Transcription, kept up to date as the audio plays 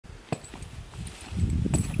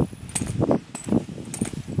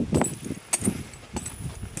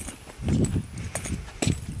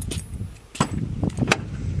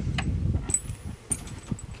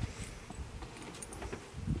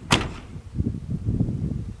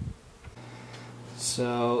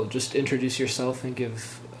So just introduce yourself and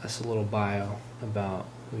give us a little bio about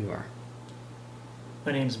who you are.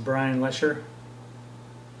 My name's Brian Lesher.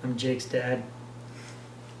 I'm Jake's dad,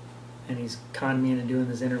 and he's conned me into doing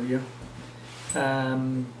this interview. How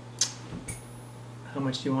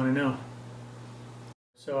much do you want to know?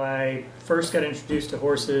 So I first got introduced to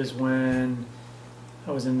horses when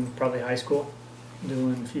I was in probably high school,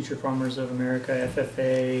 doing Future Farmers of America,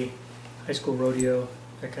 FFA, high school rodeo,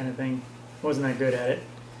 that kind of thing. I wasn't that good at it,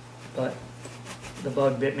 but the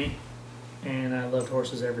bug bit me, and I loved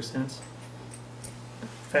horses ever since.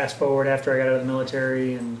 Fast forward after I got out of the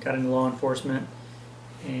military and got into law enforcement,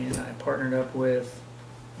 and I partnered up with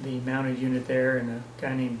the mounted unit there, and a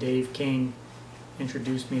guy named Dave King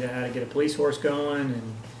introduced me to how to get a police horse going,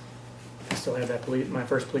 and I still have that my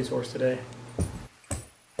first police horse today.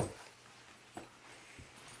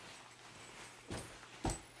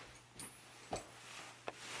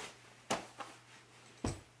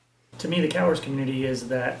 To me, the cow horse community is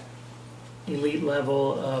that elite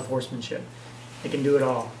level of horsemanship. They can do it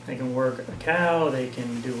all. They can work a cow, they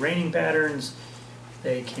can do reining patterns,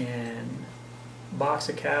 they can box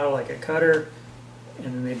a cow like a cutter, and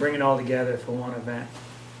then they bring it all together for one event.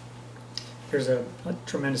 There's a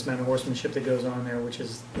tremendous amount of horsemanship that goes on there, which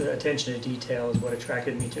is the attention to detail is what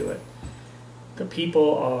attracted me to it. The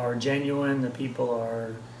people are genuine, the people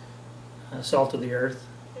are salt of the earth,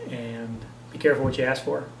 and be careful what you ask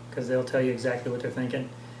for, because they'll tell you exactly what they're thinking.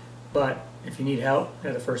 But if you need help,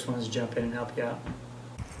 they're the first ones to jump in and help you out.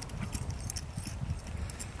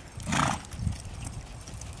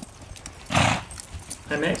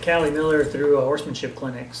 I met Callie Miller through a horsemanship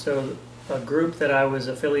clinic. So a group that I was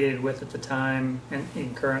affiliated with at the time,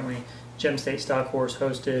 and currently, Gem State Stock Horse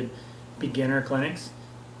hosted beginner clinics.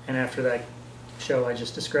 And after that show I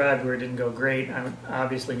just described, where it didn't go great, I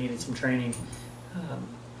obviously needed some training.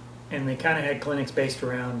 And they kind of had clinics based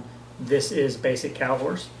around this is basic cow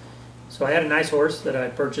horse. So I had a nice horse that I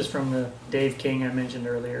purchased from the Dave King I mentioned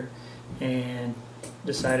earlier, and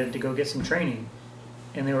decided to go get some training.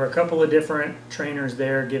 And there were a couple of different trainers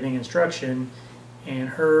there giving instruction, and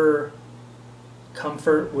her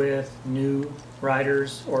comfort with new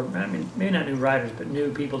riders, or I mean, maybe not new riders, but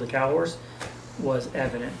new people to cow horse, was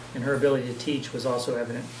evident. And her ability to teach was also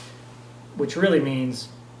evident, which really means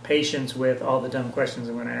patience with all the dumb questions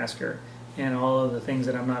I'm going to ask her and all of the things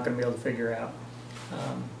that I'm not going to be able to figure out.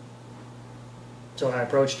 So I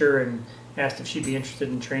approached her and asked if she'd be interested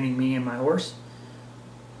in training me and my horse.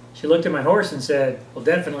 She looked at my horse and said, "Well,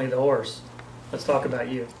 definitely the horse. Let's talk about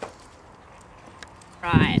you."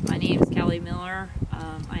 Right, my name is Callie Miller.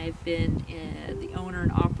 I've been the owner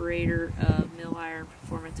and operator of Mill Iron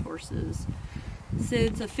Performance Horses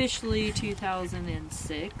since officially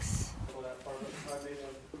 2006.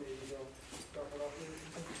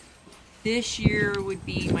 This year would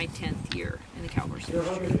be my 10th year in the cow horse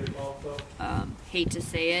industry. Hate to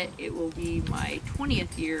say it, it will be my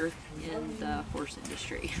 20th year in the horse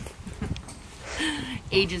industry.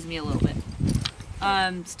 Ages me a little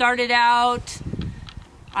bit. Started out,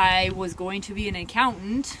 I was going to be an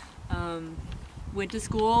accountant. Went to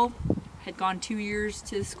school, had gone 2 years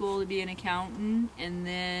to school to be an accountant, and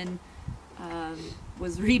then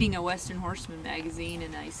was reading a Western Horseman magazine,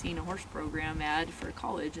 and I seen a horse program ad for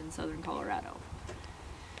college in southern Colorado.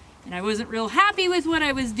 And I wasn't real happy with what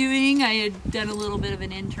I was doing. I had done a little bit of an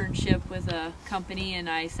internship with a company, and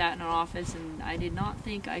I sat in an office, and I did not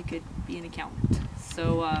think I could be an accountant.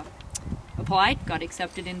 So applied, got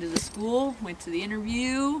accepted into the school, went to the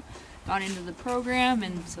interview, got into the program,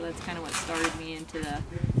 and so that's kind of what started me into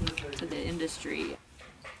the industry.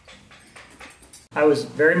 I was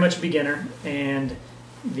very much a beginner, and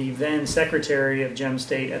the then secretary of Gem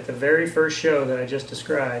State at the very first show that I just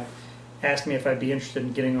described asked me if I'd be interested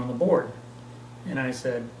in getting on the board. And I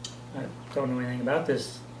said, "I don't know anything about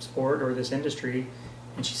this sport or this industry."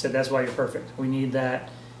 And she said, "That's why you're perfect. We need that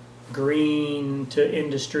green to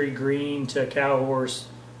industry, green to cow horse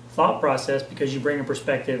thought process, because you bring a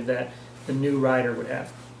perspective that the new rider would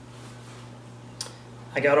have."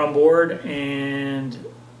 I got on board, and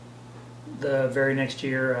the very next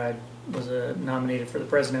year I was nominated for the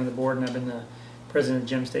president of the board, and I've been the president of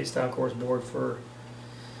Gem State Stock Horse Board for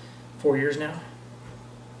 4 years now.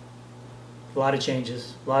 A lot of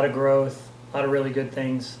changes, a lot of growth, a lot of really good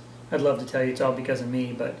things. I'd love to tell you it's all because of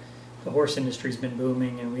me, but the horse industry's been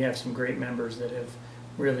booming, and we have some great members that have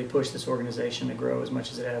really pushed this organization to grow as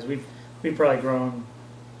much as it has. We've probably grown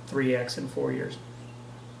 3x in 4 years.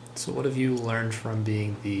 So what have you learned from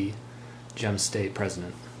being the Gem State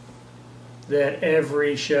president? That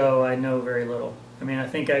every show I know very little. I mean, I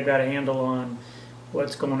think I've got a handle on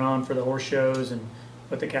what's going on for the horse shows and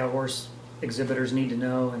what the cow horse exhibitors need to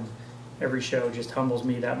know, and every show just humbles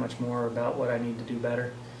me that much more about what I need to do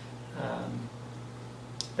better.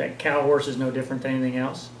 That cow horse is no different than anything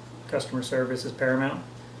else. Customer service is paramount.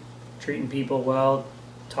 Treating people well,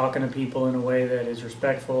 talking to people in a way that is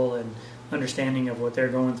respectful and understanding of what they're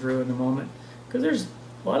going through in the moment. Because there's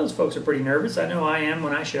a lot of those folks are pretty nervous. I know I am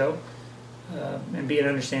when I show, and being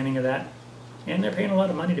understanding of that. And they're paying a lot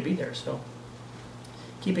of money to be there, so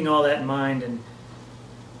keeping all that in mind and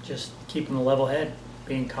just keeping a level head,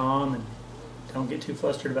 being calm, and don't get too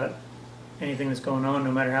flustered about anything that's going on,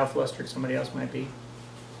 no matter how flustered somebody else might be.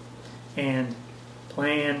 And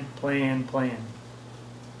plan.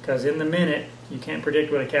 Because in the minute, you can't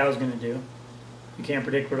predict what a cow's going to do. You can't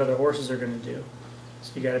predict what other horses are going to do.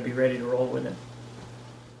 So you got to be ready to roll with it.